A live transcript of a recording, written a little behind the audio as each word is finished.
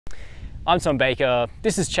I'm Tom Baker,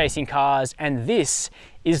 this is Chasing Cars, and this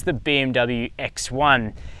is the BMW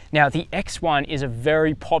X1. Now, the X1 is a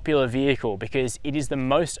very popular vehicle because it is the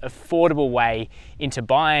most affordable way into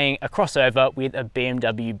buying a crossover with a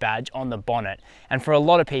BMW badge on the bonnet. And for a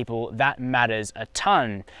lot of people, that matters a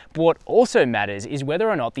ton. But what also matters is whether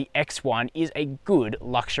or not the X1 is a good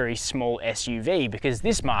luxury small SUV, because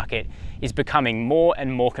this market is becoming more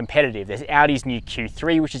and more competitive. There's Audi's new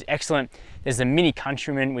Q3, which is excellent. There's the Mini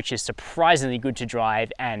Countryman, which is surprisingly good to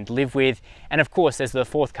drive and live with. And of course, there's the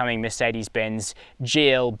forthcoming Mercedes-Benz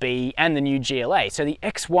GLB and the new GLA. So the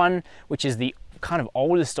X1, which is the kind of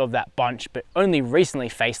oldest of that bunch, but only recently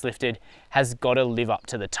facelifted, has got to live up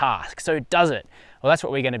to the task. So does it? Well, that's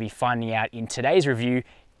what we're going to be finding out in today's review,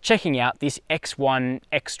 checking out this X1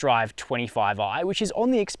 xDrive 25i, which is on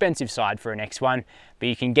the expensive side for an X1, but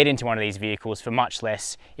you can get into one of these vehicles for much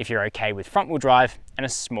less if you're okay with front-wheel drive and a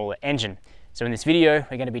smaller engine. So in this video,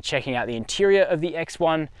 we're going to be checking out the interior of the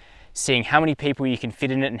X1, seeing how many people you can fit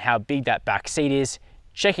in it and how big that back seat is,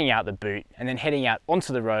 checking out the boot, and then heading out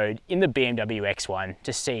onto the road in the BMW X1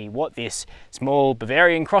 to see what this small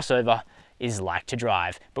Bavarian crossover is like to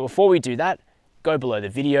drive. But before we do that, go below the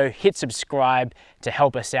video, hit subscribe to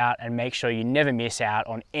help us out and make sure you never miss out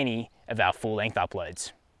on any of our full-length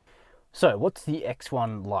uploads. So what's the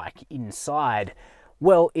X1 like inside?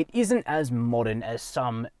 Well, it isn't as modern as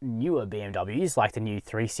some newer BMWs like the new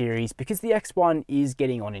 3 Series, because the X1 is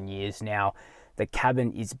getting on in years now. The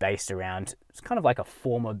cabin is based around, it's kind of like a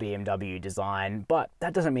former BMW design, but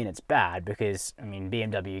that doesn't mean it's bad, because I mean,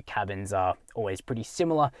 BMW cabins are always pretty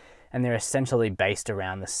similar and they're essentially based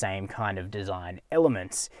around the same kind of design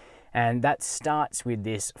elements. And that starts with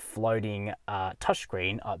this floating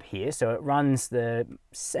touchscreen up here. So it runs the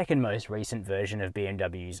second most recent version of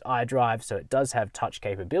BMW's iDrive, so it does have touch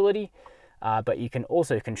capability, but you can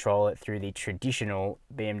also control it through the traditional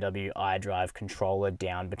BMW iDrive controller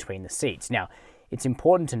down between the seats. Now, it's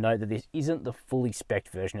important to note that this isn't the fully spec'd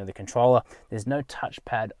version of the controller. There's no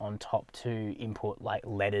touchpad on top to input like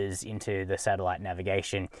letters into the satellite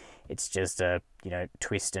navigation. It's just a,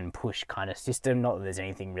 twist and push kind of system. Not that there's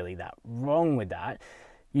anything really that wrong with that.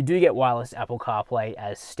 You do get wireless Apple CarPlay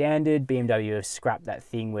as standard. BMW have scrapped that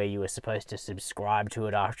thing where you were supposed to subscribe to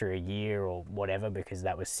it after a year or whatever, because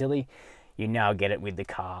that was silly. You now get it with the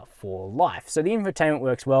car for life. So the infotainment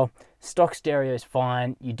works well. Stock stereo is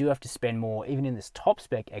fine. You do have to spend more, even in this top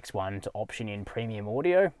spec X1, to option in premium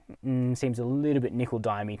audio. Seems a little bit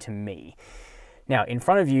nickel-dimey to me. Now, in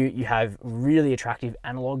front of you, you have really attractive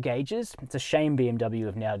analog gauges. It's a shame BMW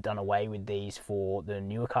have now done away with these for the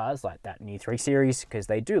newer cars, like that new 3 Series, because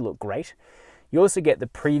they do look great. You also get the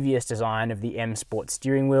previous design of the M Sport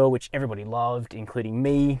steering wheel, which everybody loved, including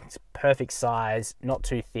me. It's perfect size, not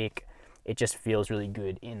too thick. It just feels really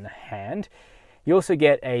good in the hand. You also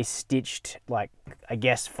get a stitched, I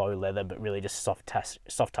guess faux leather, but really just soft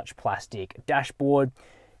touch plastic dashboard.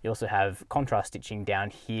 You also have contrast stitching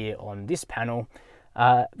down here on this panel,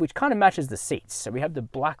 which kind of matches the seats. So we have the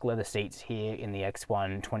black leather seats here in the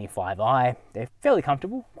X1 25i. They're fairly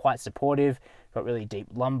comfortable, quite supportive, got really deep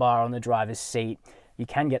lumbar on the driver's seat. You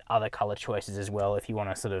can get other color choices as well if you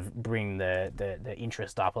want to sort of bring the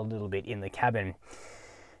interest up a little bit in the cabin.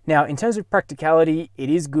 Now, in terms of practicality, it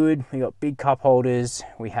is good. We got big cup holders.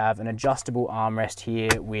 We have an adjustable armrest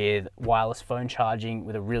here with wireless phone charging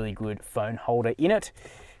with a really good phone holder in it.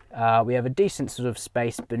 We have a decent sort of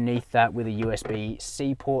space beneath that with a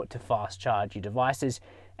USB-C port to fast charge your devices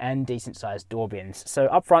and decent sized door bins. So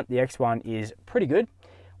up front, the X1 is pretty good.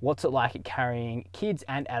 What's it like at carrying kids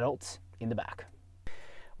and adults in the back?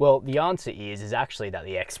 Well, the answer is actually that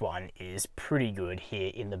the X1 is pretty good here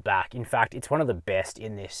in the back. In fact, it's one of the best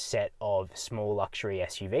in this set of small luxury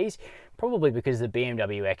SUVs, probably because the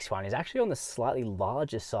BMW X1 is actually on the slightly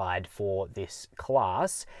larger side for this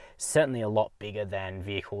class, certainly a lot bigger than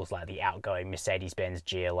vehicles like the outgoing Mercedes-Benz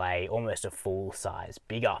GLA, almost a full size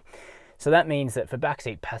bigger. So that means that for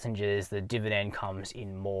backseat passengers, the dividend comes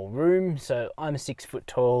in more room. So I'm 6 foot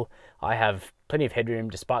tall. I have plenty of headroom,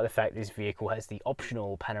 despite the fact this vehicle has the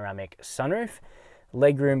optional panoramic sunroof.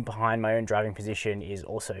 Legroom behind my own driving position is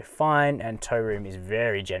also fine, and tow room is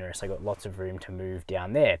very generous. I got lots of room to move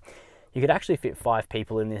down there. You could actually fit 5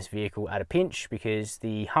 people in this vehicle at a pinch, because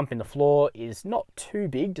the hump in the floor is not too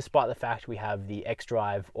big, despite the fact we have the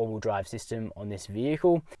xDrive all-wheel drive system on this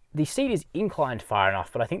vehicle. The seat is inclined far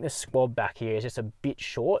enough, but I think the squab back here is just a bit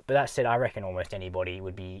short. But that said, I reckon almost anybody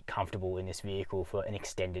would be comfortable in this vehicle for an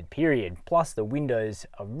extended period. Plus, the windows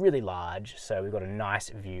are really large, so we've got a nice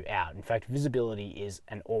view out. In fact, visibility is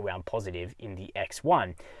an all-round positive in the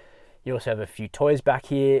X1. You also have a few toys back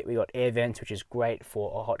here. We got air vents, which is great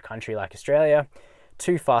for a hot country like Australia.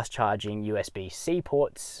 2 fast charging USB-C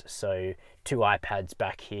ports, so 2 iPads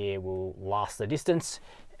back here will last the distance,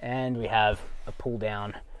 and we have a pull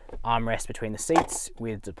down armrest between the seats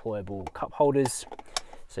with deployable cup holders,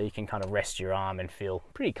 so you can kind of rest your arm and feel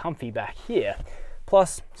pretty comfy back here.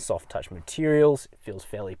 Plus soft touch materials, it feels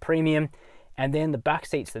fairly premium, and then the back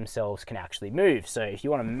seats themselves can actually move, so if you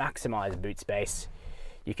want to maximize boot space,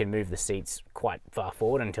 you can move the seats quite far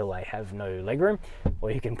forward until they have no legroom, or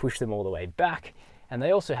you can push them all the way back. And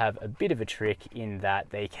they also have a bit of a trick in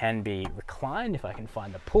that they can be reclined, if I can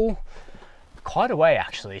find the pull, quite a way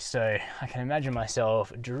actually. So I can imagine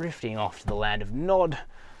myself drifting off to the land of Nod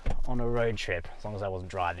on a road trip, as long as I wasn't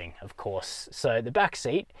driving, of course. So the back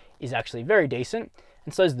seat is actually very decent,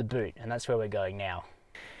 and so is the boot, and that's where we're going now.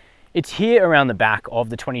 It's here around the back of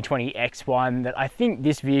the 2020 X1 that I think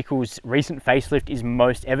this vehicle's recent facelift is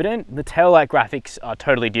most evident. The taillight graphics are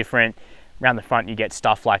totally different. Around the front you get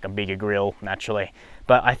stuff like a bigger grille, naturally.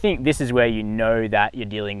 But I think this is where you know that you're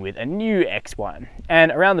dealing with a new X1.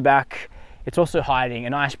 And around the back, it's also hiding a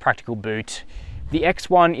nice practical boot. The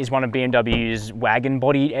X1 is one of BMW's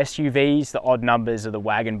wagon-bodied SUVs. The odd numbers are the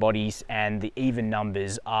wagon bodies and the even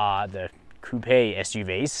numbers are the coupe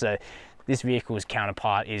SUVs. So this vehicle's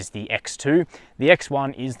counterpart is the X2. The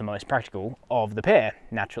X1 is the most practical of the pair,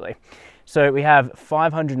 naturally. So we have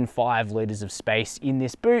 505 litres of space in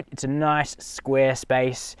this boot. It's a nice square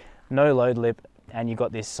space, no load lip, and you've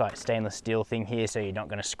got this stainless steel thing here so you're not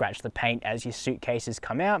going to scratch the paint as your suitcases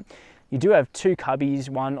come out. You do have 2 cubbies,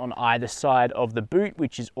 one on either side of the boot,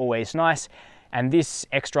 which is always nice. And this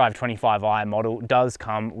xDrive 25i model does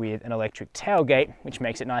come with an electric tailgate, which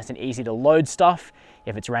makes it nice and easy to load stuff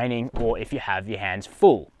if it's raining or if you have your hands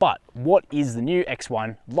full. But what is the new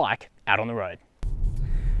X1 like out on the road?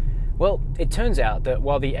 Well, it turns out that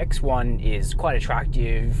while the X1 is quite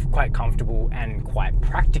attractive, quite comfortable, and quite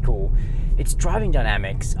practical, its driving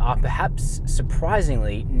dynamics are perhaps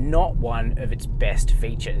surprisingly not one of its best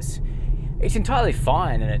features. It's entirely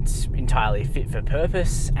fine and it's entirely fit for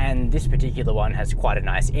purpose, and this particular one has quite a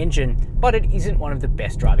nice engine, but it isn't one of the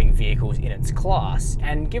best driving vehicles in its class,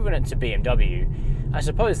 and given it's a BMW, I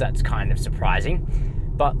suppose that's kind of surprising.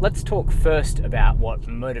 But let's talk first about what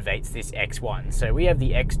motivates this X1. So we have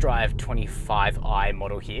the xDrive 25i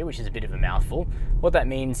model here, which is a bit of a mouthful. What that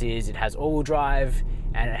means is it has all-wheel drive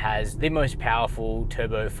and it has the most powerful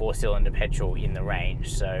turbo 4-cylinder petrol in the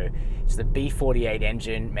range. So it's the B48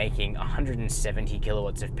 engine making 170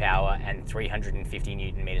 kilowatts of power and 350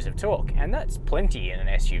 Newton meters of torque. And that's plenty in an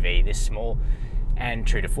SUV this small. And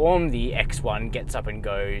true to form, the X1 gets up and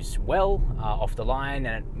goes well off the line,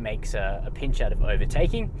 and it makes a pinch out of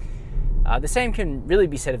overtaking. The same can really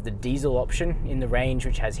be said of the diesel option in the range,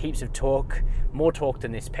 which has heaps of torque, more torque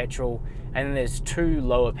than this petrol. And then there's 2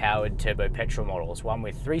 lower powered turbo petrol models, one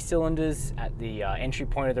with 3 cylinders at the entry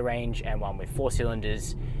point of the range and one with 4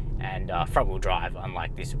 cylinders and front wheel drive,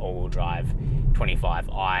 unlike this all-wheel drive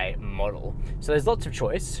 25i model. So there's lots of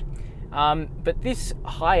choice. But this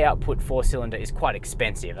high output 4-cylinder is quite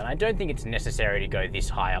expensive, and I don't think it's necessary to go this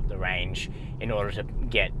high up the range in order to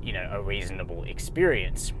get, a reasonable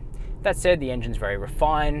experience. That said, the engine's very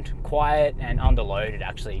refined, quiet, and under load it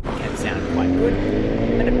actually can sound quite good,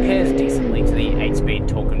 and it pairs decently to the 8-speed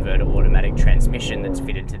torque converter automatic transmission that's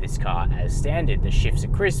fitted to this car as standard. The shifts are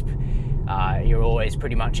crisp, you're always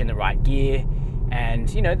pretty much in the right gear, and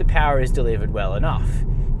the power is delivered well enough.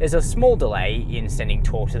 There's a small delay in sending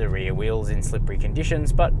torque to the rear wheels in slippery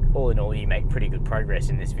conditions, but all in all you make pretty good progress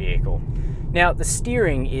in this vehicle. Now the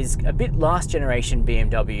steering is a bit last generation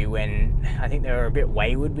BMW, when I think they were a bit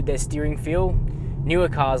wayward with their steering feel. Newer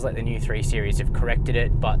cars like the new 3 Series have corrected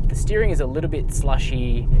it, but the steering is a little bit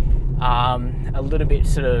slushy, a little bit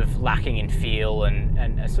sort of lacking in feel,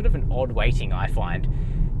 and a sort of an odd weighting, I find.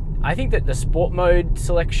 I think that the sport mode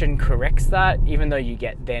selection corrects that. Even though you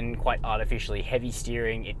get then quite artificially heavy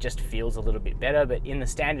steering, it just feels a little bit better. But in the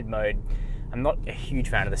standard mode, I'm not a huge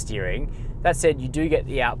fan of the steering. That said, you do get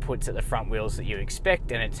the outputs at the front wheels that you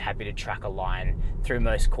expect, and it's happy to track a line through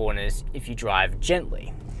most corners if you drive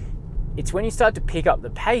gently. It's when you start to pick up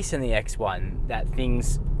the pace in the X1 that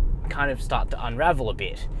things kind of start to unravel a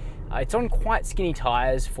bit. It's on quite skinny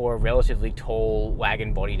tyres for a relatively tall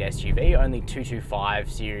wagon-bodied SUV, only 225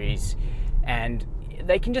 series, and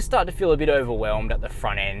they can just start to feel a bit overwhelmed at the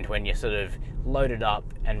front end when you're sort of loaded up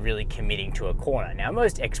and really committing to a corner. Now,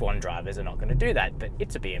 most X1 drivers are not going to do that, but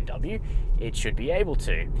it's a BMW, it should be able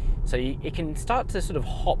to. So it can start to sort of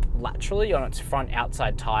hop laterally on its front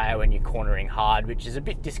outside tyre when you're cornering hard, which is a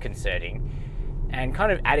bit disconcerting. And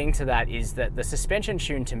kind of adding to that is that the suspension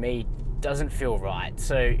tune to me doesn't feel right.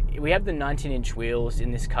 So we have the 19-inch wheels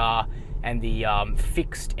in this car, and the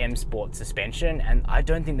fixed M Sport suspension, and I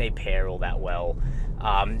don't think they pair all that well.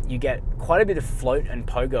 You get quite a bit of float and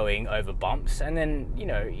pogoing over bumps, and then, you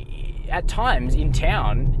know, at times in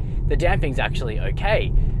town, the damping's actually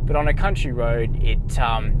okay, but on a country road,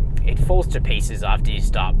 it falls to pieces after you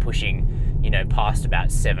start pushing, you know, past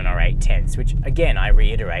about 7 or 8 tenths, which again, I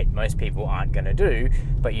reiterate, most people aren't going to do,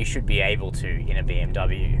 but you should be able to in a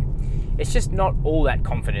BMW. It's just not all that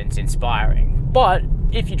confidence inspiring, but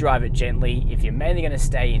if you drive it gently, if you're mainly going to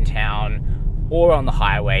stay in town or on the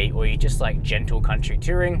highway, or you just like gentle country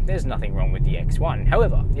touring, there's nothing wrong with the X1.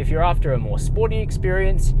 However, if you're after a more sporty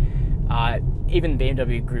experience, even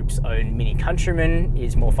BMW Group's own Mini Countryman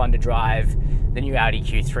is more fun to drive. The new Audi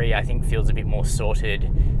Q3 I think feels a bit more sorted.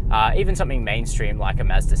 Even something mainstream like a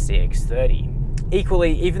Mazda CX-30.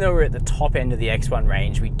 Equally, even though we're at the top end of the X1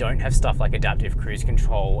 range, we don't have stuff like adaptive cruise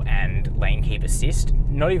control and lane keep assist,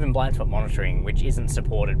 not even blind spot monitoring, which isn't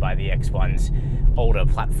supported by the X1's older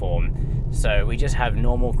platform. So we just have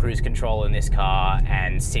normal cruise control in this car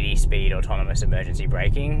and city speed autonomous emergency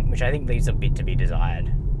braking, which I think leaves a bit to be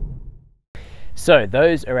desired. So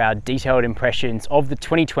those are our detailed impressions of the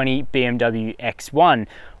 2020 BMW X1.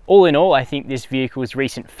 All in all, I think this vehicle's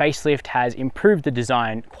recent facelift has improved the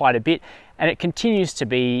design quite a bit, and it continues to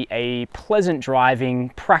be a pleasant driving,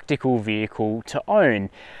 practical vehicle to own.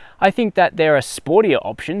 I think that there are sportier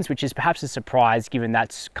options, which is perhaps a surprise given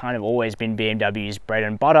that's kind of always been BMW's bread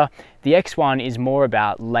and butter. The X1 is more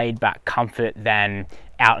about laid back comfort than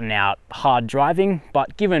out and out hard driving,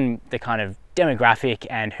 but given the kind of demographic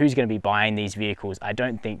and who's going to be buying these vehicles, I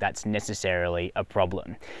don't think that's necessarily a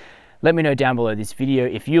problem. Let me know down below this video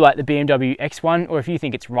if you like the BMW X1, or if you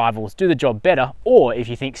think its rivals do the job better, or if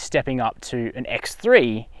you think stepping up to an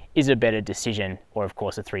X3 is a better decision, or of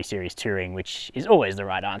course a 3 Series Touring, which is always the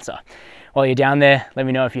right answer. While you're down there, let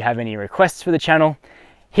me know if you have any requests for the channel.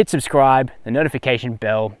 Hit subscribe, the notification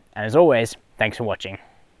bell, and as always, thanks for watching.